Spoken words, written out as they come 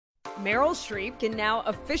Meryl Streep can now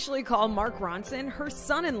officially call Mark Ronson her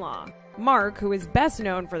son-in-law. Mark, who is best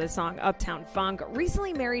known for the song Uptown Funk,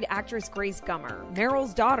 recently married actress Grace Gummer,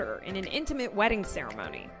 Meryl's daughter, in an intimate wedding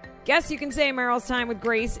ceremony. Guess you can say Meryl's time with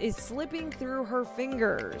Grace is slipping through her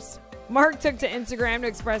fingers. Mark took to Instagram to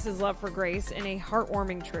express his love for Grace in a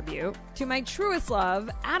heartwarming tribute. "To my truest love,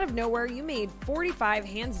 out of nowhere you made 45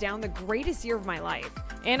 hands down the greatest year of my life.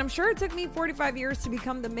 And I'm sure it took me 45 years to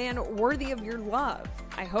become the man worthy of your love.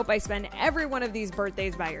 I hope I spend every one of these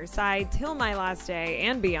birthdays by your side till my last day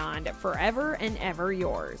and beyond, forever and ever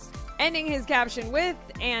yours." Ending his caption with,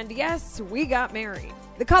 "And yes, we got married."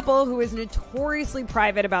 The couple, who is notoriously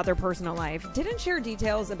private about their personal life, didn't share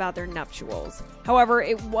details about their nuptials. However,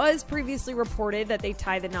 it was previously reported that they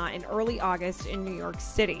tied the knot in early August in New York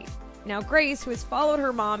City. Now, Grace, who has followed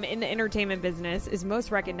her mom in the entertainment business, is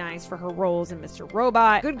most recognized for her roles in Mr.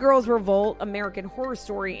 Robot, Good Girls Revolt, American Horror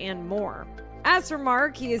Story, and more. As for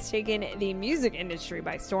Mark, he has taken the music industry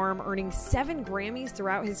by storm, earning 7 Grammys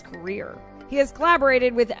throughout his career. He has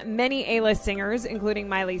collaborated with many A-list singers, including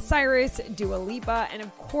Miley Cyrus, Dua Lipa, and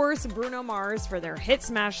of course Bruno Mars for their hit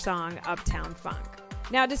smash song Uptown Funk.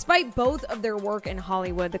 Now, despite both of their work in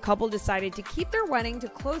Hollywood, the couple decided to keep their wedding to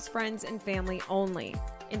close friends and family only.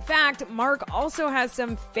 In fact, Mark also has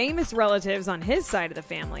some famous relatives on his side of the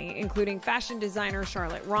family, including fashion designer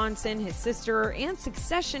Charlotte Ronson, his sister, and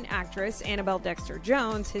Succession actress Annabelle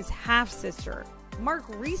Dexter-Jones, his half-sister. Mark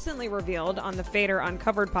recently revealed on the Fader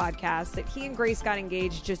Uncovered podcast that he and Grace got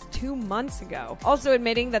engaged just 2 months ago, also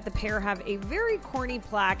admitting that the pair have a very corny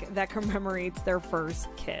plaque that commemorates their first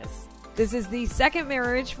kiss. This is the second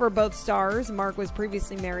marriage for both stars. Mark was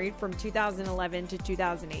previously married from 2011 to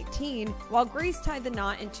 2018, while Grace tied the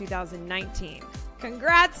knot in 2019.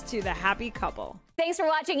 Congrats to the happy couple. Thanks for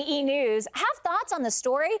watching E! News. Have thoughts on the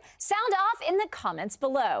story? Sound off in the comments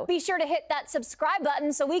below. Be sure to hit that subscribe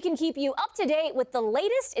button so we can keep you up to date with the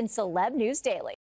latest in celeb news daily.